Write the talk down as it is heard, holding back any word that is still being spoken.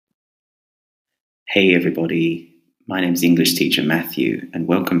Hey everybody, my name's English teacher Matthew, and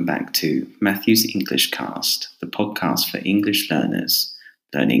welcome back to Matthew's English Cast, the podcast for English learners,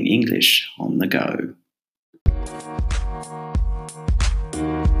 learning English on the go.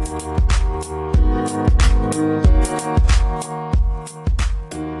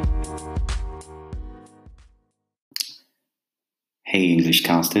 Hey English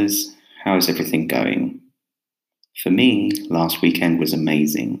casters, how is everything going? For me, last weekend was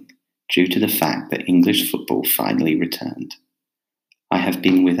amazing, due to the fact that English football finally returned. I have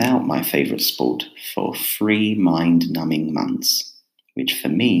been without my favourite sport for 3 mind-numbing months, which for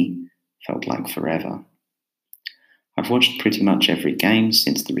me felt like forever. I've watched pretty much every game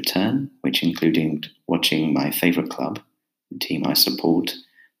since the return, which included watching my favourite club, the team I support,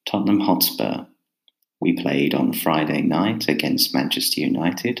 Tottenham Hotspur. We played on Friday night against Manchester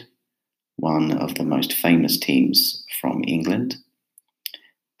United, one of the most famous teams from England.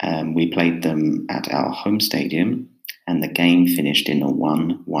 We played them at our home stadium, and the game finished in a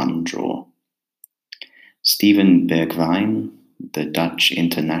 1-1 draw. Steven Bergwijn, the Dutch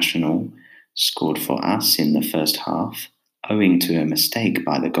international, scored for us in the first half, owing to a mistake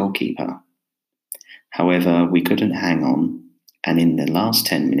by the goalkeeper. However, we couldn't hang on, and in the last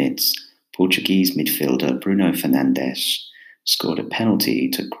 10 minutes, Portuguese midfielder Bruno Fernandes scored a penalty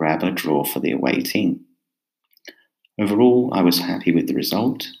to grab a draw for the away team. Overall, I was happy with the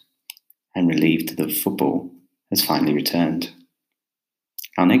result and relieved that football has finally returned.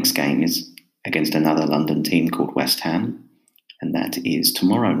 Our next game is against another London team called West Ham, and that is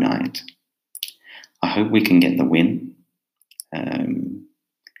tomorrow night. I hope we can get the win,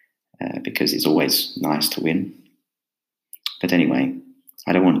 because it's always nice to win. But anyway,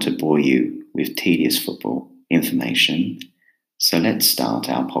 I don't want to bore you with tedious football information, so let's start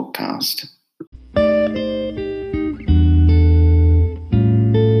our podcast.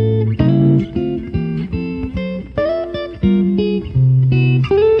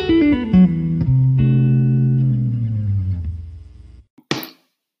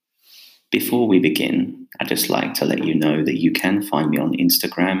 Before we begin, I'd just like to let you know that you can find me on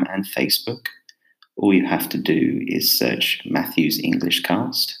Instagram and Facebook. All you have to do is search Matthew's English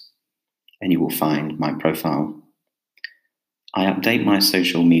Cast, and you will find my profile. I update my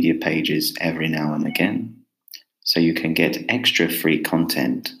social media pages every now and again, so you can get extra free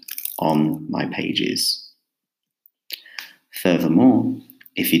content on my pages. Furthermore,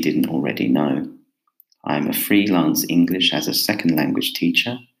 if you didn't already know, I'm a freelance English as a second language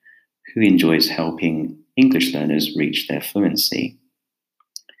teacher who enjoys helping English learners reach their fluency.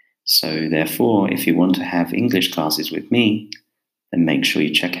 So therefore, if you want to have English classes with me, then make sure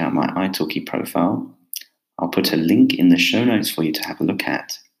you check out my italki profile. I'll put a link in the show notes for you to have a look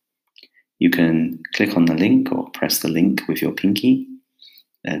at. You can click on the link or press the link with your pinky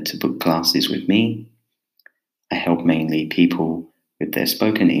to book classes with me. I help mainly people with their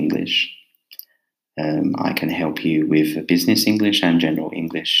spoken English. I can help you with business English and general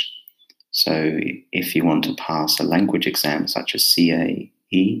English. So if you want to pass a language exam such as CAE,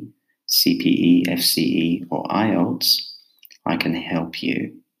 CPE, FCE, or IELTS, I can help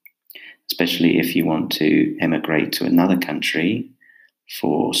you, especially if you want to emigrate to another country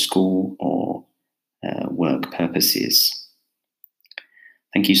for school or work purposes.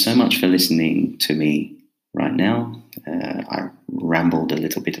 Thank you so much for listening to me right now. I rambled a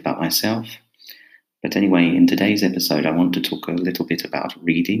little bit about myself. But anyway, in today's episode, I want to talk a little bit about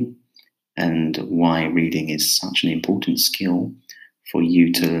reading and why reading is such an important skill for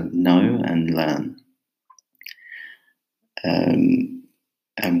you to know and learn, and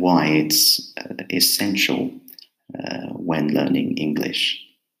why it's essential when learning English.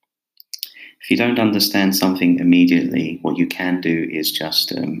 If you don't understand something immediately, what you can do is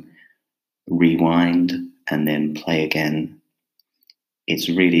just rewind and then play again. It's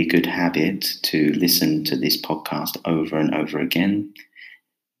a really good habit to listen to this podcast over and over again.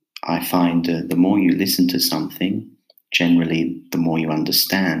 I find the more you listen to something, generally the more you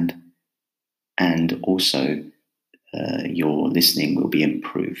understand, and also your listening will be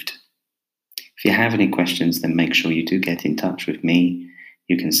improved. If you have any questions, then make sure you do get in touch with me.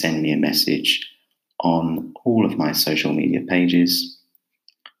 You can send me a message on all of my social media pages.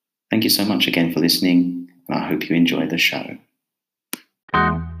 Thank you so much again for listening, and I hope you enjoy the show.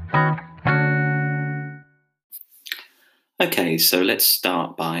 Okay, so let's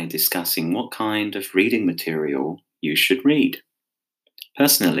start by discussing what kind of reading material you should read.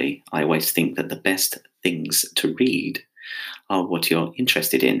 Personally, I always think that the best things to read are what you're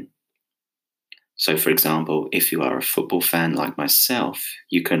interested in. So, for example, if you are a football fan like myself,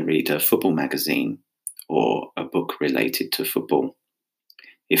 you can read a football magazine or a book related to football.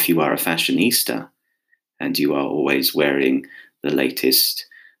 If you are a fashionista, and you are always wearing the latest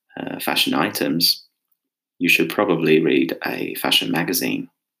fashion items, you should probably read a fashion magazine.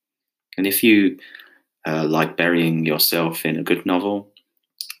 And if you like burying yourself in a good novel,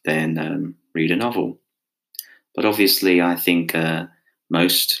 then read a novel. But obviously, I think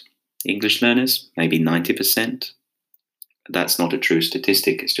most English learners, maybe 90%, that's not a true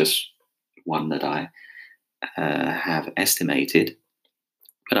statistic, it's just one that I have estimated.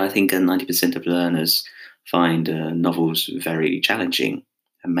 But I think 90% of learners find novels very challenging,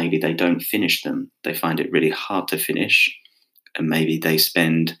 and maybe they don't finish them. They find it really hard to finish, and maybe they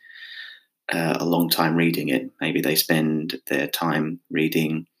spend a long time reading it. Maybe they spend their time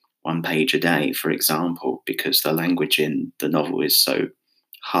reading one page a day, for example, because the language in the novel is so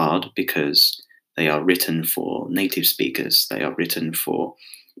hard, because they are written for native speakers. They are written for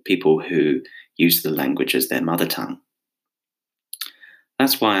people who use the language as their mother tongue.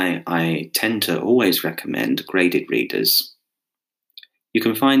 That's why I tend to always recommend graded readers. You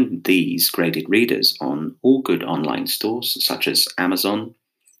can find these graded readers on all good online stores such as Amazon,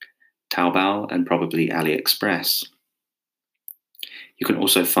 Taobao, and probably AliExpress. You can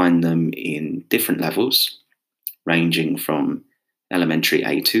also find them in different levels, ranging from elementary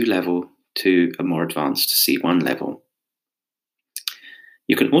A2 level to a more advanced C1 level.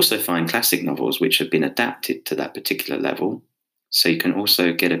 You can also find classic novels which have been adapted to that particular level, so you can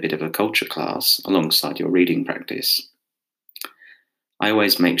also get a bit of a culture class alongside your reading practice. I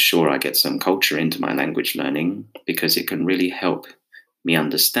always make sure I get some culture into my language learning because it can really help me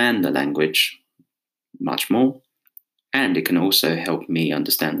understand the language much more, and it can also help me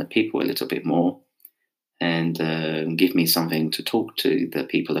understand the people a little bit more and give me something to talk to the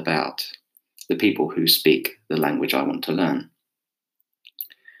people about, the people who speak the language I want to learn.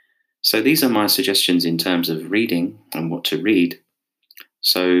 So these are my suggestions in terms of reading and what to read.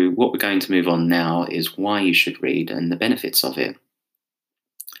 So what we're going to move on now is why you should read and the benefits of it.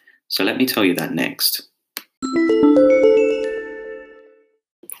 So let me tell you that next.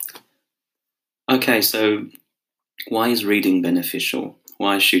 Okay, so why is reading beneficial?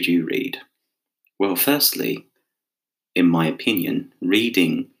 Why should you read? Well, firstly, in my opinion,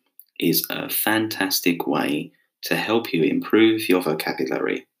 reading is a fantastic way to help you improve your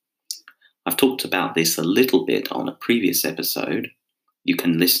vocabulary. I've talked about this a little bit on a previous episode. You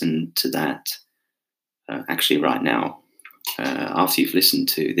can listen to that actually right now. After you've listened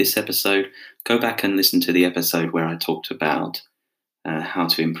to this episode, go back and listen to the episode where I talked about how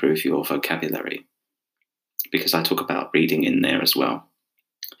to improve your vocabulary, because I talk about reading in there as well.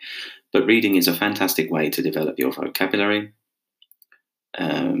 But reading is a fantastic way to develop your vocabulary.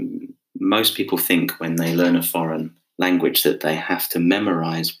 Most people think when they learn a foreign language that they have to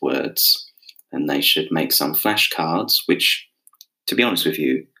memorize words and they should make some flashcards, which, to be honest with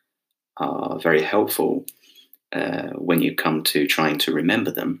you, are very helpful when you come to trying to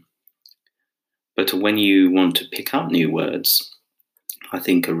remember them. But when you want to pick up new words, I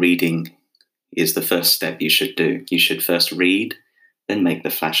think a reading is the first step you should do. You should first read, then make the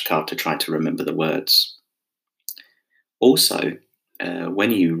flashcard to try to remember the words. Also,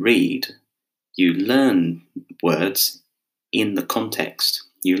 when you read, you learn words in the context.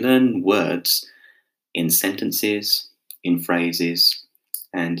 You learn words in sentences, in phrases,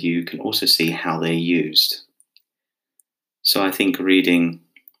 and you can also see how they're used. So I think reading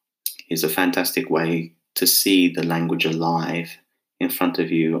is a fantastic way to see the language alive in front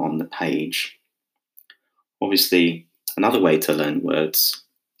of you on the page. Obviously, another way to learn words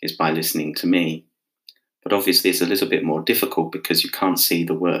is by listening to me. But obviously, it's a little bit more difficult because you can't see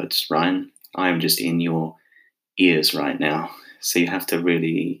the words, right? I am just in your ears right now. So you have to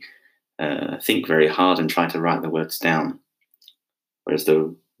really think very hard and try to write the words down. Whereas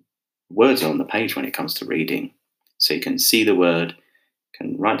the words are on the page when it comes to reading. So you can see the word,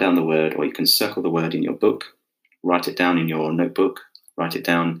 can write down the word, or you can circle the word in your book, write it down in your notebook, write it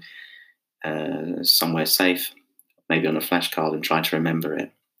down somewhere safe, maybe on a flashcard, and try to remember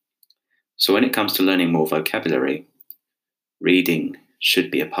it. So when it comes to learning more vocabulary, reading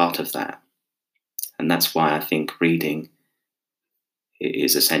should be a part of that. And that's why I think reading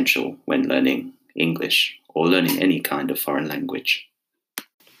is essential when learning English or learning any kind of foreign language.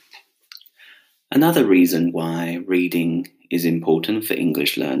 Another reason why reading is important for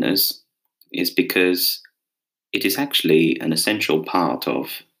English learners is because it is actually an essential part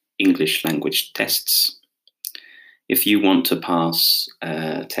of English language tests. If you want to pass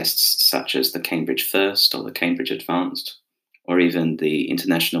tests such as the Cambridge First or the Cambridge Advanced, or even the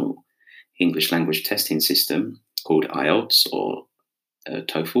International English Language Testing System called IELTS or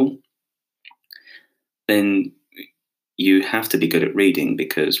TOEFL, then you have to be good at reading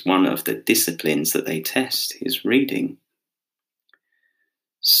because one of the disciplines that they test is reading.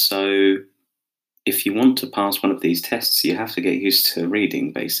 So if you want to pass one of these tests, you have to get used to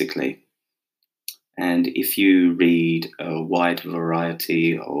reading, basically. And if you read a wide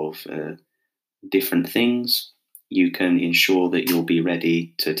variety of different things, you can ensure that you'll be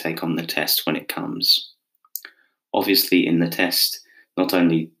ready to take on the test when it comes. Obviously, in the test, not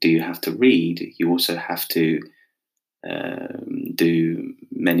only do you have to read, you also have to do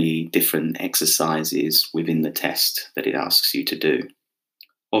many different exercises within the test that it asks you to do.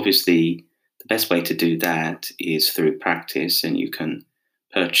 Obviously, the best way to do that is through practice, and you can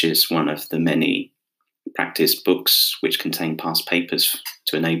purchase one of the many practice books which contain past papers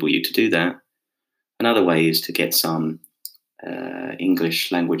to enable you to do that. Another way is to get some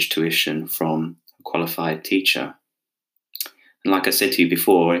English language tuition from a qualified teacher. And like I said to you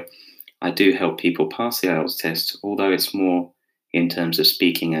before, I do help people pass the IELTS test, although it's more in terms of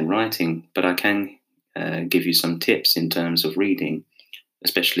speaking and writing, but I can give you some tips in terms of reading,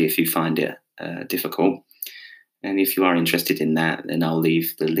 especially if you find it difficult. And if you are interested in that, then I'll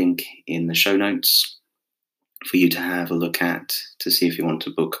leave the link in the show notes for you to have a look at to see if you want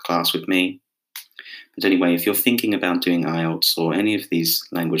to book a class with me. But anyway, if you're thinking about doing IELTS or any of these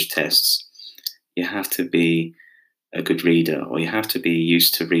language tests, you have to be a good reader, or you have to be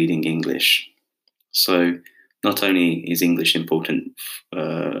used to reading English. So not only is English important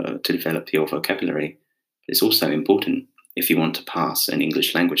to develop your vocabulary, it's also important if you want to pass an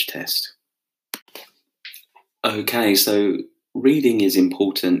English language test. Okay, so reading is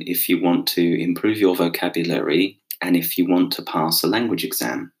important if you want to improve your vocabulary and if you want to pass a language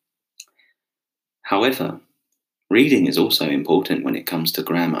exam. However, reading is also important when it comes to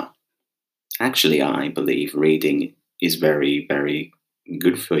grammar. Actually, I believe reading is very, very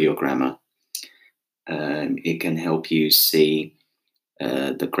good for your grammar. It can help you see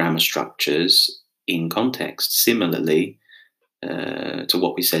the grammar structures in context, similarly to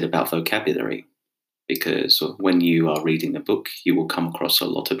what we said about vocabulary. Because when you are reading a book, you will come across a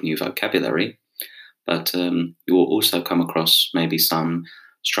lot of new vocabulary, but you will also come across maybe some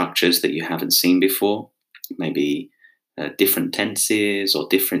structures that you haven't seen before, maybe different tenses or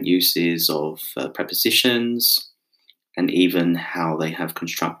different uses of prepositions, and even how they have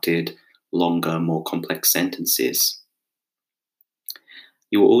constructed longer, more complex sentences.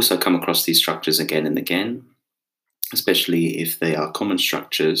 You will also come across these structures again and again, especially if they are common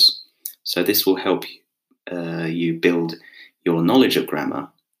structures. So this will help you build your knowledge of grammar,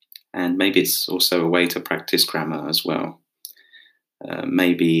 and maybe it's also a way to practice grammar as well.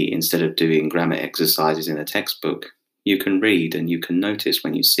 Maybe instead of doing grammar exercises in a textbook, you can read and you can notice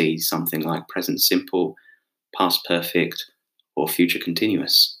when you see something like present simple, past perfect, or future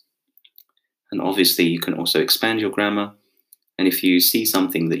continuous. And obviously you can also expand your grammar, and if you see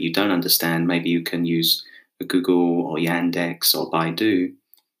something that you don't understand, maybe you can use Google or Yandex or Baidu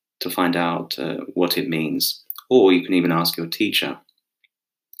to find out what it means, or you can even ask your teacher.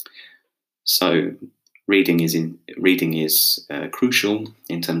 So reading is crucial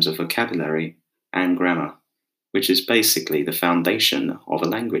in terms of vocabulary and grammar, which is basically the foundation of a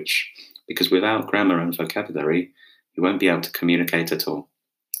language, because without grammar and vocabulary, you won't be able to communicate at all.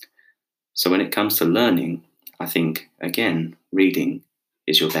 So when it comes to learning, I think, again, reading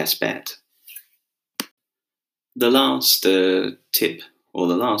is your best bet. The last tip, or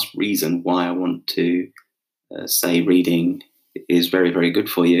the last reason why I want to say reading is very, very good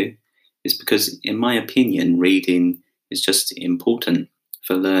for you is because, in my opinion, reading is just important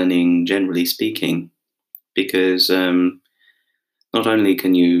for learning, generally speaking, because not only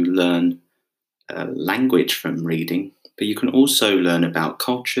can you learn language from reading, but you can also learn about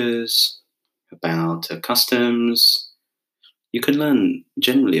cultures, about customs. You can learn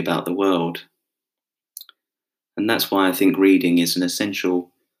generally about the world. And that's why I think reading is an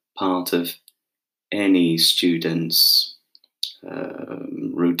essential part of any student's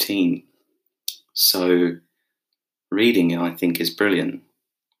routine. So reading, I think, is brilliant.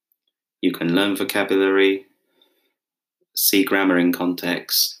 You can learn vocabulary, see grammar in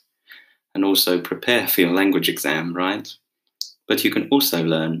context, and also prepare for your language exam, right? But you can also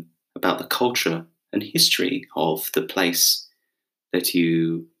learn about the culture and history of the place that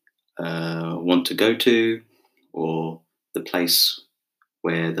you want to go to, or the place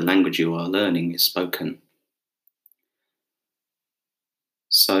where the language you are learning is spoken.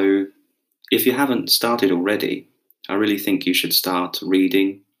 So if you haven't started already, I really think you should start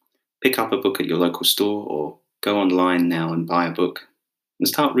reading. Pick up a book at your local store, or go online now and buy a book and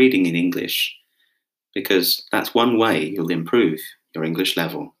start reading in English, because that's one way you'll improve your English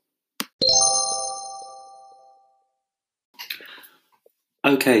level.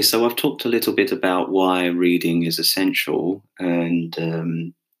 Okay, so I've talked a little bit about why reading is essential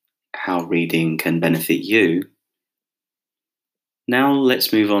and how reading can benefit you. Now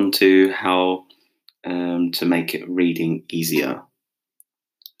let's move on to how to make reading easier,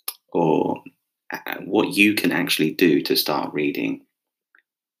 or what you can actually do to start reading.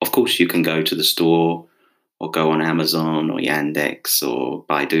 Of course, you can go to the store or go on Amazon or Yandex or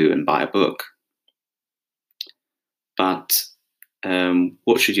Baidu and buy a book. But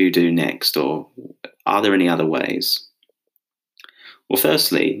what should you do next, or are there any other ways? Well,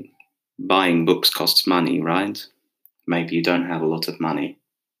 firstly, buying books costs money, right? Maybe you don't have a lot of money,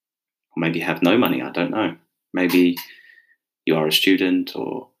 or maybe you have no money, I don't know. Maybe you are a student,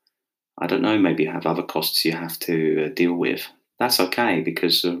 or I don't know, maybe you have other costs you have to deal with. That's okay,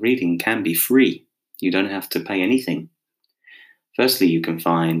 because reading can be free. You don't have to pay anything. Firstly, you can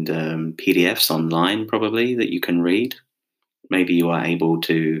find PDFs online probably that you can read. Maybe you are able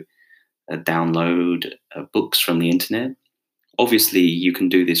to download books from the internet. Obviously, you can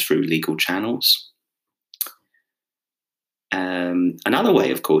do this through legal channels. Another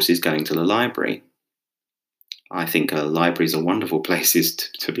way, of course, is going to the library. I think libraries are wonderful places,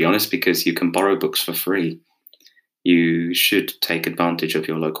 to be honest, because you can borrow books for free. You should take advantage of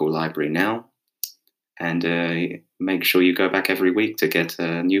your local library now, and make sure you go back every week to get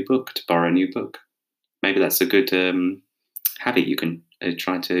a new book, to borrow a new book. Maybe that's a good habit you can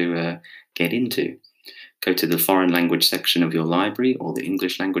try to get into. Go to the foreign language section of your library or the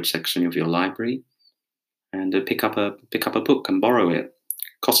English language section of your library, and pick up a book and borrow it.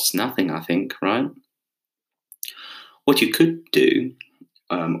 Costs nothing, I think, right? What you could do,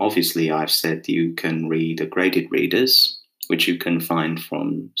 obviously, I've said you can read graded readers, which you can find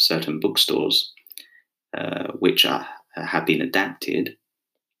from certain bookstores, which have been adapted.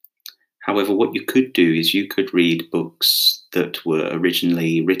 However, what you could do is you could read books that were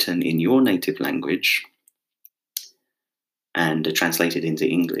originally written in your native language and translated into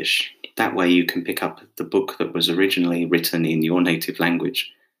English. That way you can pick up the book that was originally written in your native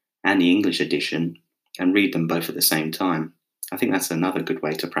language and the English edition and read them both at the same time. I think that's another good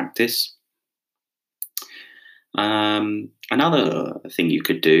way to practice. Another thing you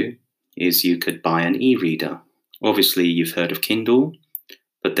could do is you could buy an e-reader. Obviously, you've heard of Kindle,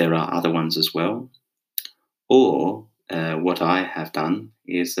 but there are other ones as well. Or what I have done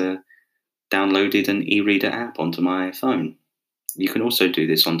is downloaded an e-reader app onto my phone. You can also do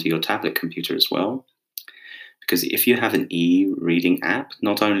this onto your tablet computer as well. Because if you have an e-reading app,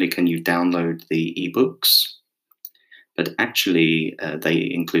 not only can you download the ebooks, but actually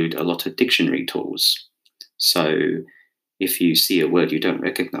they include a lot of dictionary tools. So if you see a word you don't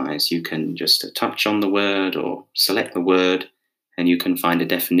recognize, you can just touch on the word or select the word, and you can find a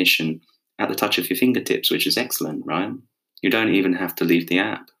definition at the touch of your fingertips, which is excellent, right? You don't even have to leave the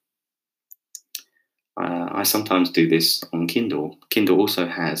app. I sometimes do this on Kindle. Kindle also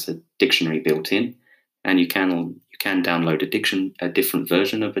has a dictionary built in, and you can download a different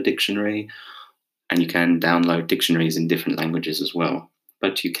version of a dictionary, and you can download dictionaries in different languages as well.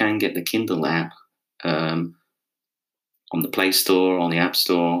 But you can get the Kindle app on the Play Store, on the App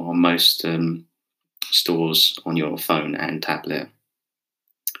Store, on most stores on your phone and tablet.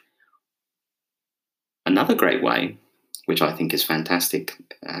 Another great way, which I think is fantastic,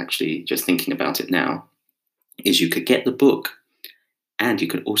 actually just thinking about it now, is you could get the book and you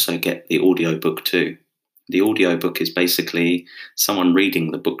could also get the audiobook too. The audiobook is basically someone reading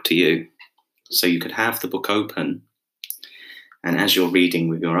the book to you. So you could have the book open, and as you're reading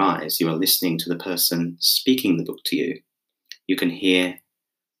with your eyes, you are listening to the person speaking the book to you. You can hear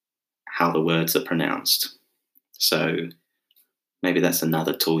how the words are pronounced. So maybe that's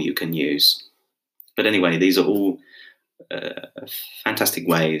another tool you can use. But anyway, these are all fantastic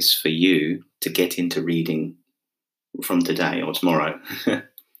ways for you to get into reading from today or tomorrow.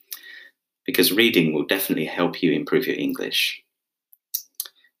 Because reading will definitely help you improve your English.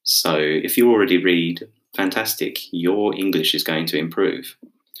 So if you already read, fantastic, your English is going to improve.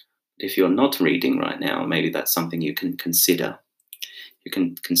 If you're not reading right now, maybe that's something you can consider. You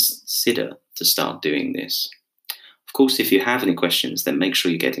can consider to start doing this. Of course, if you have any questions, then make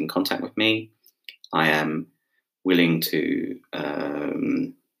sure you get in contact with me. I am willing to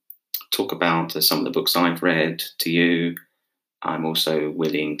talk about some of the books I've read to you. I'm also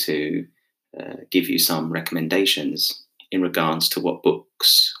willing to give you some recommendations in regards to what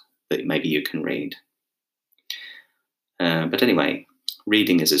books that maybe you can read. But anyway,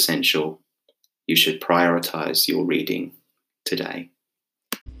 reading is essential. You should prioritize your reading today.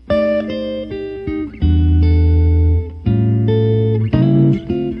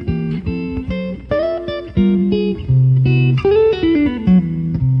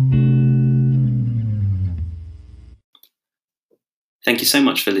 Thank you so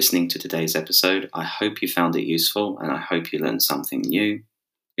much for listening to today's episode. I hope you found it useful and I hope you learned something new.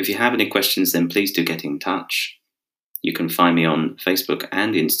 If you have any questions, then please do get in touch. You can find me on Facebook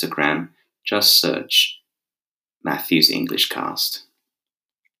and Instagram. Just search Matthew's English Cast.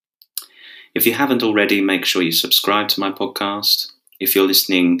 If you haven't already, make sure you subscribe to my podcast. If you're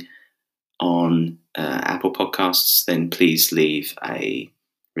listening on Apple Podcasts, then please leave a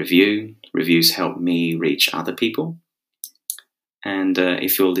review. Reviews help me reach other people. And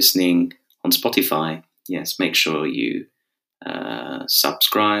if you're listening on Spotify, yes, make sure you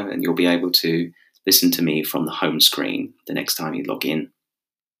subscribe and you'll be able to listen to me from the home screen the next time you log in.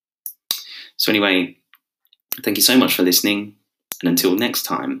 So anyway, thank you so much for listening. And until next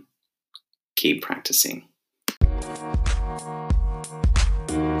time, keep practicing.